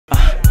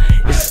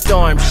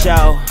storm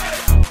show.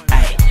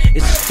 Ay,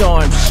 it's a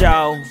storm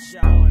show.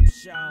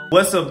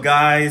 What's up,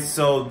 guys?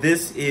 So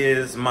this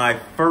is my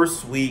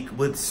first week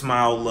with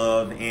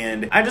Smilelove,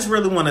 and I just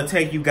really want to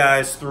take you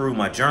guys through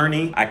my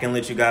journey. I can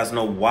let you guys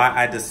know why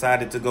I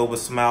decided to go with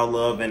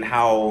Smilelove and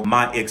how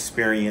my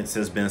experience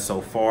has been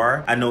so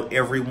far. I know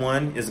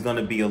everyone is going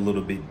to be a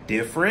little bit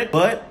different,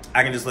 but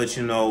I can just let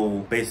you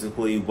know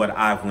basically what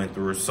I've went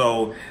through.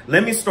 So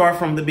let me start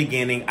from the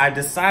beginning. I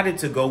decided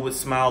to go with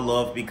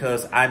Smilelove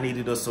because I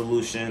needed a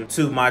solution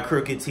to my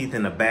crooked teeth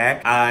in the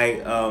back.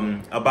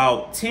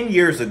 About 10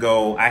 years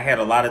ago, I had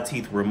a lot of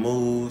teeth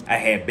removed. I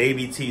had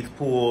baby teeth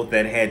pulled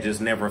that had just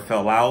never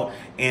fell out.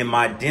 And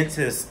my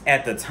dentist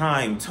at the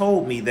time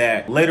told me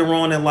that later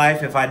on in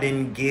life, if I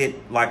didn't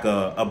get like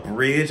a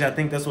bridge, I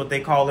think that's what they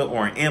call it,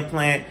 or an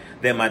implant,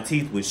 that my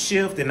teeth would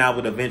shift and I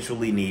would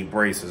eventually need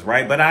braces,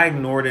 right? But I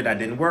ignored it. I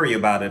didn't worry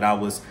about it. I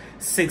was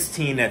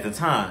 16 at the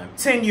time.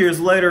 10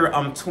 years later,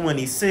 I'm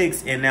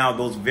 26, and now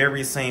those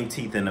very same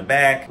teeth in the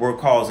back were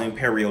causing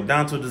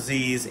periodontal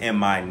disease,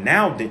 and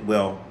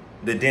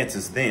the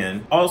dentist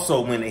then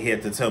also went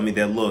ahead to tell me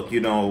that, look, you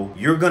know,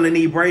 you're gonna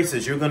need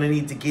braces. You're gonna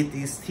need to get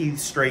these teeth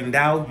straightened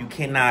out. You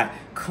cannot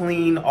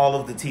clean all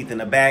of the teeth in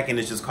the back, and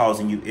it's just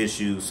causing you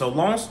issues. So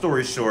long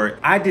story short,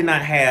 I did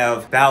not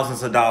have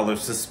thousands of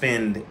dollars to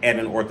spend at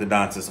an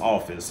orthodontist's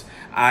office.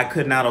 I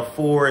could not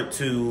afford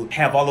to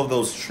have all of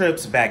those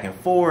trips back and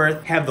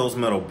forth, have those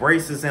metal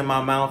braces in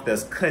my mouth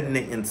that's cutting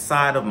the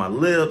inside of my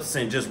lips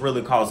and just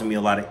really causing me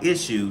a lot of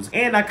issues.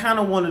 And I kind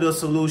of wanted a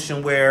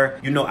solution where,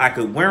 you know, I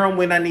could wear them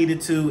when I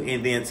needed to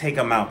and then take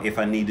them out if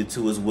I needed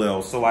to as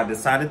well. So I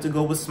decided to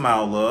go with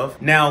Smilelove.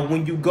 Now,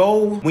 when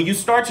you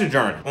start your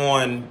journey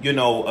on, you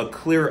know, a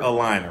clear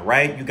aligner,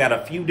 right? You got a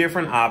few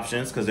different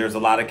options because there's a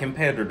lot of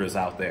competitors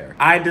out there.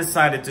 I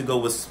decided to go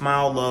with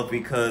Smilelove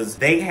because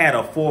they had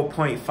a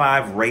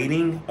 4.5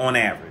 rating on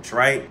average,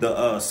 right?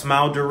 The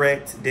Smile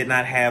Direct did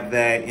not have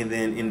that, and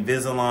then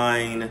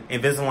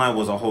Invisalign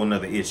was a whole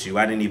nother issue.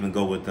 I didn't even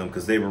go with them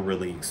because they were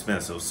really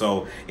expensive.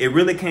 So it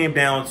really came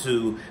down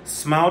to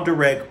Smile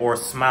Direct or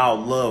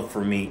Smilelove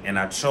for me, and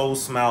I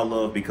chose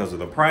Smilelove because of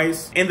the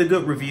price and the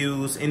good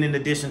reviews. And in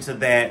addition to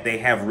that, they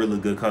have really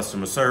good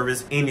customer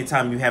service.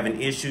 Anytime you have an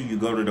issue, you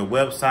go to the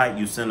website,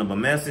 you send them a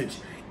message,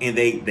 and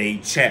they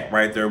chat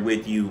right there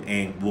with you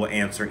and will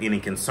answer any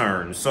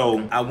concerns.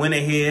 So I went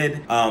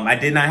ahead. I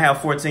did not have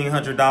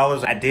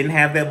 $1,400. I didn't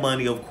have that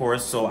money, of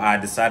course, so I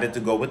decided to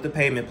go with the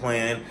payment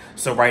plan.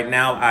 So right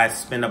now I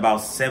spend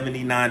about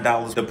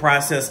 $79. The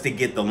process to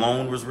get the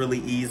loan was really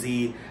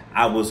easy.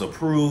 I was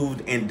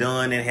approved and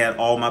done and had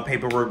all my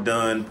paperwork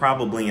done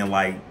probably in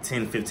like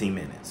 10-15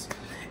 minutes.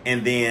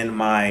 And then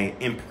my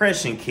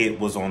impression kit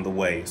was on the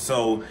way.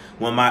 So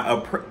when my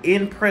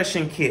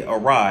impression kit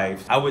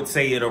arrived, I would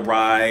say it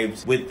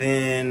arrived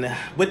within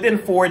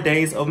 4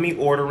 days of me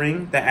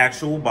ordering the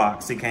actual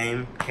box. It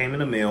came in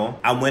the mail.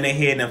 I went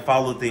ahead and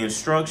followed the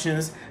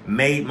instructions,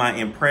 made my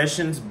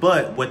impressions,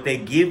 but what they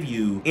give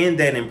you in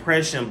that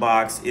impression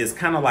box is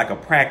kind of like a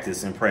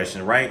practice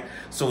impression, right?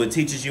 So it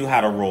teaches you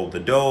how to roll the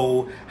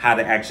dough, how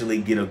to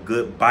actually get a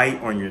good bite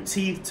on your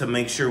teeth to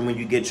make sure when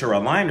you get your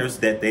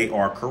aligners that they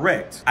are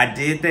correct. I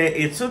did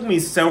that. It took me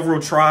several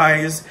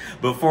tries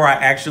before I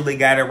actually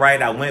got it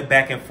right. I went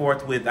back and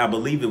forth with, I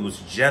believe it was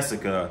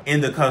Jessica in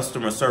the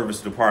customer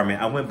service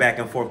department. I went back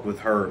and forth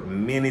with her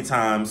many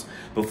times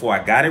before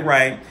I got it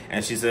right.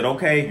 And she said,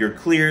 okay, you're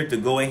cleared to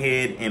go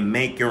ahead and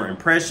make your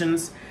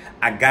impressions.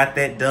 I got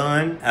that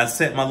done. I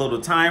set my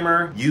little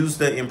timer, used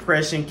the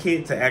impression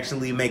kit to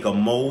actually make a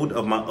mold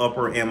of my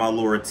upper and my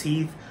lower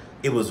teeth.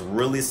 It was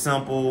really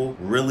simple,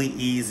 really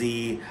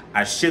easy.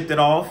 I shipped it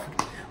off.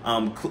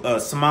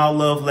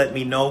 Smilelove let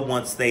me know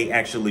once they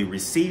actually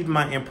received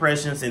my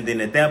impressions, and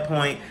then at that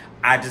point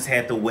I just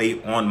had to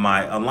wait on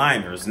my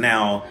aligners.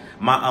 Now,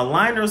 my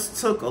aligners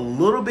took a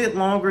little bit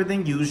longer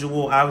than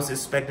usual. I was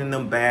expecting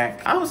them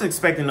back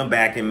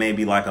in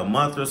maybe like a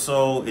month or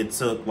so. It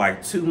took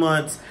like 2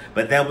 months,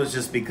 but that was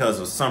just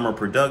because of summer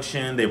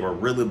production. They were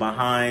really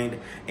behind.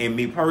 And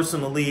me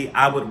personally,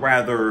 I would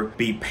rather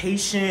be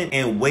patient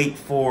and wait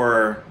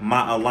for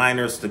my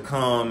aligners to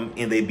come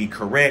and they be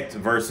correct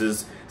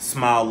versus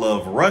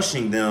Smilelove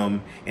rushing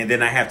them and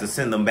then I have to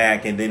send them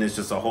back, and then it's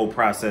just a whole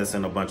process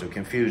and a bunch of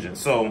confusion.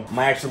 So I'm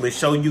gonna actually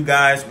show you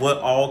guys what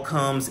all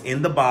comes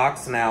in the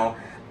box. Now,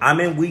 I'm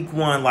in week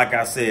 1, like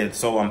I said,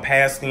 so I'm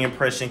past the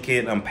impression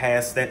kit, I'm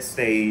past that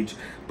stage,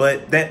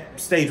 but that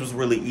stage was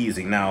really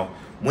easy. Now,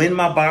 when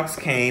my box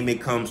came,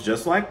 it comes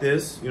just like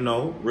this, you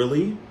know,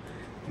 really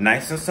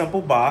nice and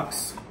simple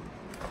box.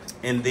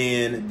 And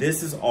then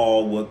this is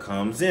all what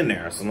comes in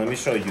there. So let me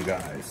show you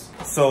guys.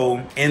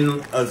 So in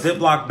a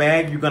Ziploc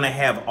bag, you're gonna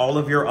have all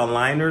of your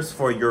aligners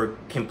for your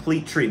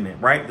complete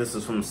treatment, right? This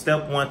is from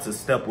step 1 to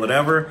step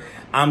whatever.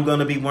 I'm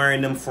gonna be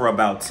wearing them for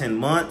about 10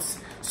 months.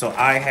 So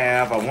I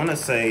have, I wanna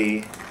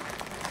say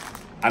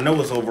I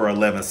know it's over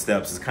 11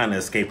 steps. It's kind of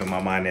escaping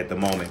my mind at the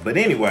moment. But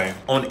anyway,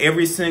 on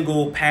every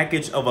single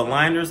package of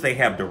aligners, they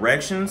have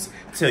directions,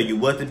 tell you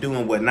what to do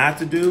and what not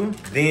to do.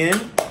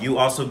 Then you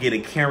also get a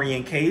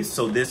carrying case.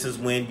 So this is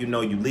when, you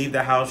know, you leave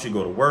the house, you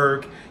go to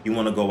work, you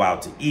want to go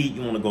out to eat,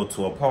 you want to go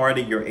to a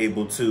party, you're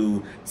able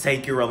to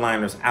take your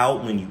aligners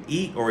out when you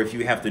eat, or if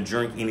you have to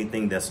drink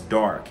anything that's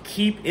dark.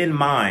 Keep in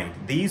mind,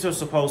 these are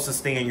supposed to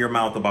stay in your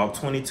mouth about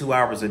 22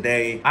 hours a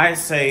day. I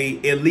say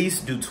at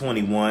least do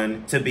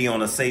 21 to be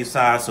on a safe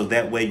side, so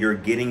that way you're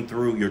getting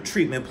through your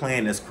treatment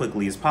plan as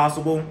quickly as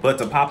possible. But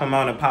to pop them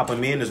out and pop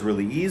them in is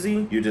really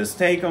easy. You just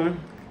take them.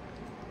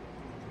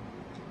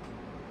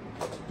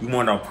 You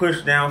want to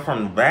push down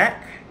from the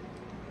back.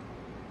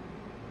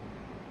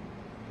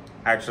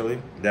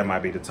 Actually, that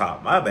might be the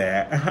top. My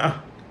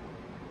bad.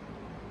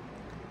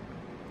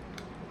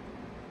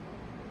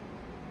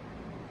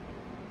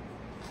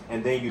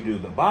 And then you do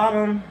the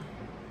bottom.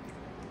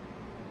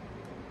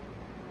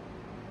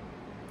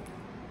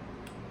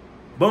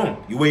 Boom.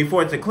 You wait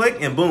for it to click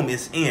and boom,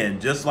 it's in.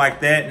 Just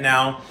like that.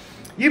 Now,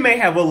 you may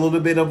have a little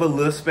bit of a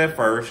lisp at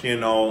first. You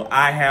know,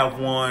 I have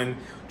one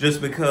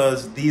just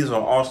because these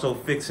are also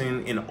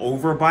fixing an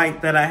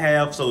overbite that I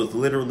have. So it's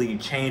literally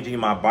changing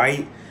my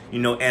bite, you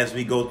know, as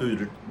we go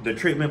through the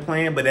treatment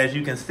plan. But as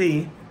you can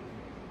see,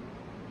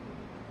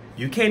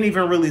 you can't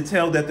even really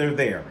tell that they're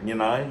there. You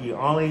know, you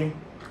only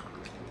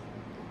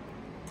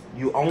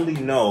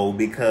know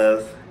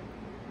because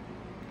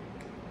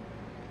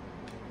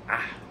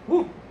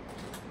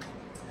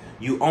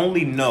you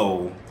only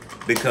know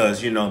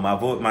because, you know,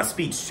 my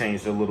speech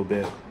changed a little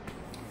bit.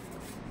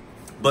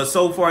 But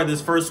so far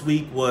this first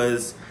week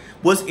was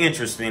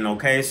interesting,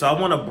 okay? So I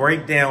want to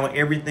break down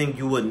everything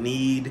you would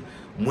need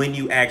when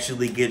you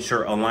actually get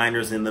your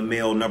aligners in the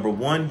mail. Number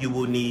one, you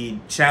will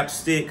need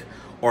chapstick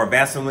or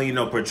Vaseline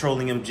or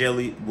petroleum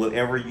jelly,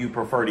 whatever you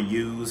prefer to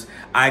use.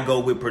 I go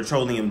with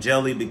petroleum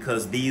jelly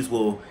because these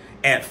will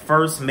at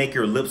first make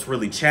your lips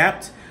really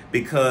chapped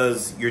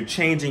because you're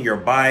changing your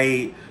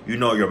bite. You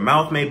know, your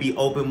mouth may be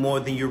open more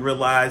than you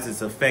realize.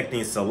 It's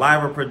affecting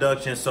saliva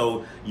production.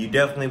 So you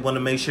definitely want to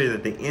make sure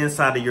that the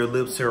inside of your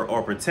lips here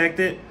are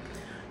protected.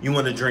 You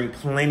want to drink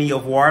plenty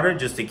of water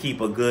just to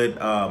keep a good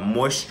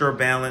moisture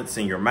balance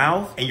in your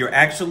mouth. And you're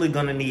actually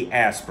going to need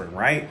aspirin,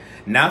 right?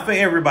 Not for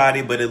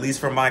everybody, but at least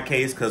for my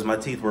case, because my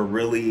teeth were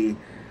really,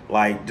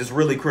 like, just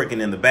really crooked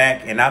in the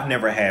back. And I've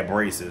never had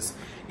braces.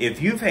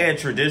 If you've had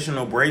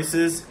traditional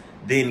braces,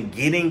 then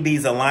getting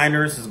these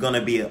aligners is going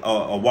to be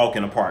a walk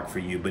in the park for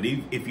you. But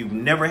if you've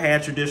never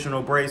had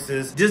traditional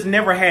braces, just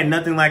never had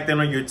nothing like that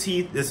on your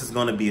teeth, this is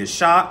going to be a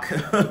shock.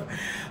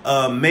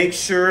 Make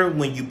sure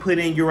when you put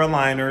in your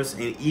aligners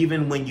and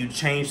even when you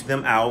change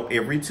them out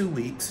every 2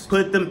 weeks,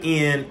 put them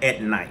in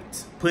at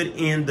night. Put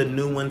in the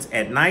new ones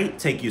at night.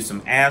 Take you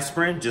some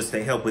aspirin just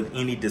to help with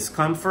any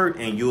discomfort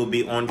and you'll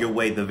be on your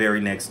way the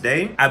very next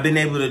day. I've been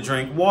able to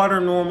drink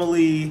water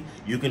normally.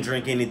 You can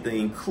drink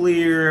anything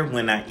clear.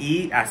 When I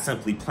eat, I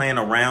simply plan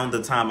around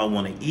the time I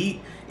want to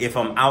eat. If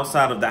I'm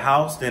outside of the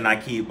house, then I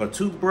keep a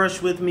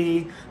toothbrush with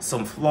me,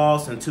 some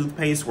floss and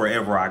toothpaste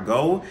wherever I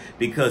go.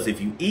 Because if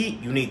you eat,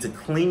 you need to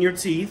clean your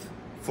teeth,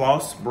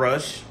 floss,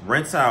 brush,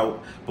 rinse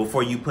out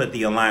before you put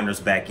the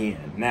aligners back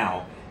in.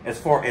 Now, as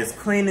far as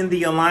cleaning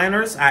the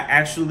aligners, I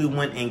actually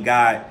went and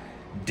got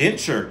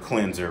denture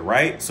cleanser,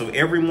 right? So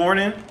every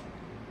morning,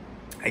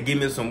 I give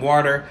me some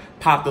water,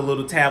 pop the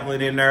little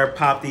tablet in there,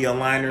 pop the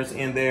aligners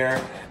in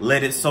there,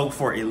 let it soak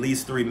for at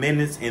least 3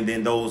 minutes, and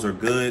then those are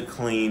good,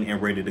 clean,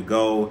 and ready to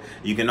go.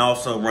 You can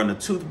also run a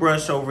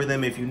toothbrush over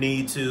them if you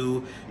need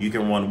to. You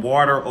can run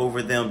water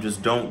over them.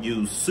 Just don't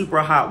use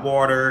super hot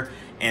water,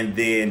 and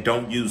then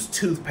don't use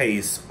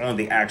toothpaste on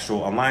the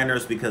actual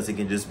aligners because it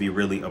can just be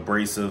really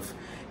abrasive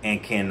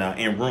and can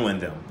and ruin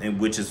them, and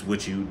which is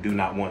what you do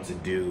not want to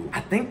do. I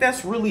think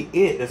that's really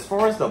it. As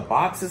far as the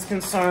box is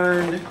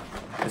concerned,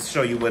 let's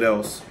show you what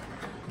else.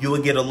 You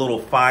will get a little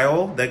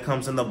file that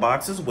comes in the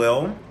box as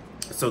well,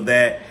 so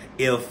that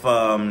if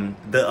the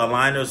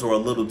aligners are a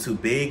little too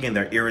big and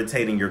they're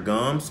irritating your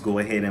gums, go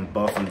ahead and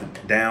buff them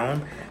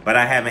down. But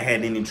I haven't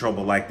had any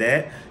trouble like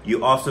that.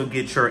 You also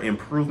get your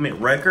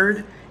improvement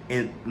record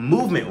and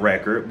movement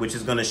record, which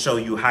is going to show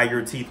you how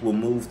your teeth will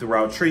move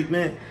throughout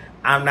treatment.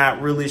 I'm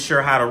not really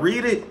sure how to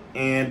read it,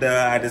 and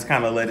I just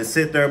kind of let it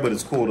sit there, but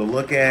it's cool to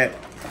look at.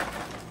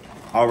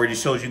 Already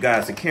shows you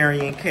guys the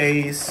carrying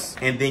case.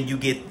 And then you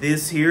get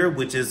this here,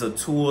 which is a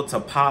tool to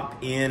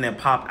pop in and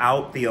pop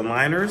out the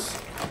aligners.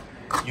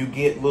 You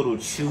get little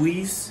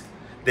chewies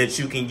that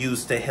you can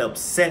use to help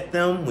set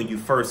them when you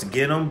first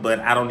get them,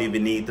 but I don't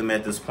even need them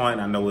at this point.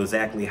 I know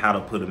exactly how to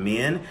put them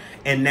in.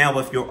 And now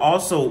if you're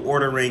also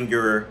ordering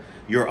your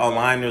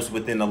aligners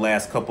within the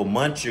last couple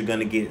months, you're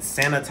gonna get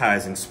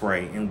sanitizing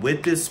spray. And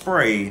with this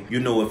spray, you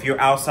know, if you're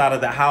outside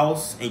of the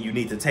house and you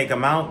need to take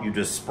them out, you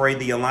just spray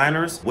the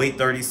aligners, wait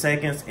 30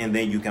 seconds, and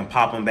then you can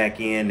pop them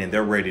back in and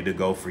they're ready to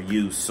go for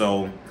you.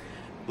 So,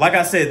 like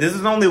I said, this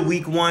is only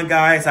week 1,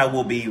 guys. I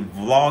will be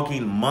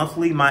vlogging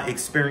monthly my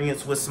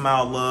experience with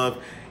Smilelove.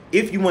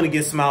 If you want to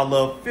get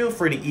Smilelove, feel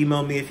free to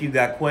email me if you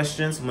got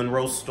questions,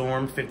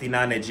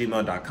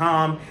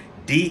 monroestorm59@gmail.com.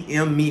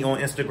 DM me on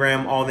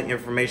Instagram. All the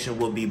information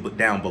will be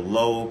down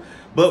below.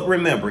 But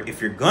remember,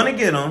 if you're going to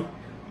get them,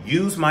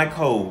 use my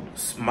code.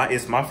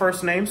 It's my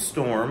first name,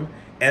 Storm,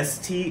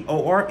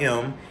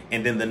 STORM,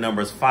 and then the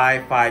number's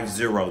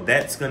 550.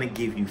 That's going to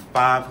give you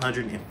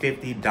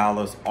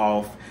 $550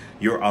 off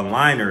your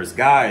aligners.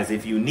 Guys,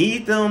 if you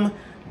need them,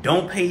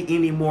 don't pay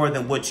any more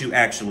than what you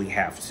actually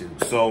have to.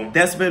 So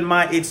that's been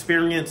my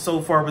experience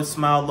so far with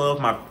Smilelove,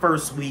 my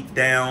first week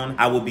down.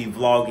 I will be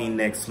vlogging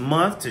next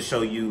month to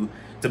show you,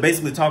 to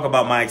basically talk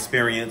about my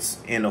experience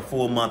in a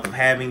full month of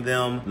having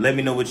them. Let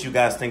me know what you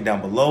guys think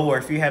down below, or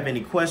if you have any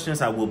questions,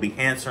 I will be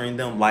answering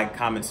them. Like,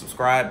 comment,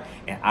 subscribe,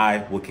 and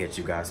I will catch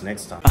you guys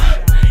next time.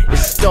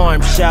 It's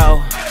Storm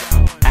Show.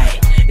 Ay,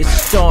 it's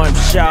Storm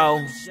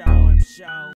Show.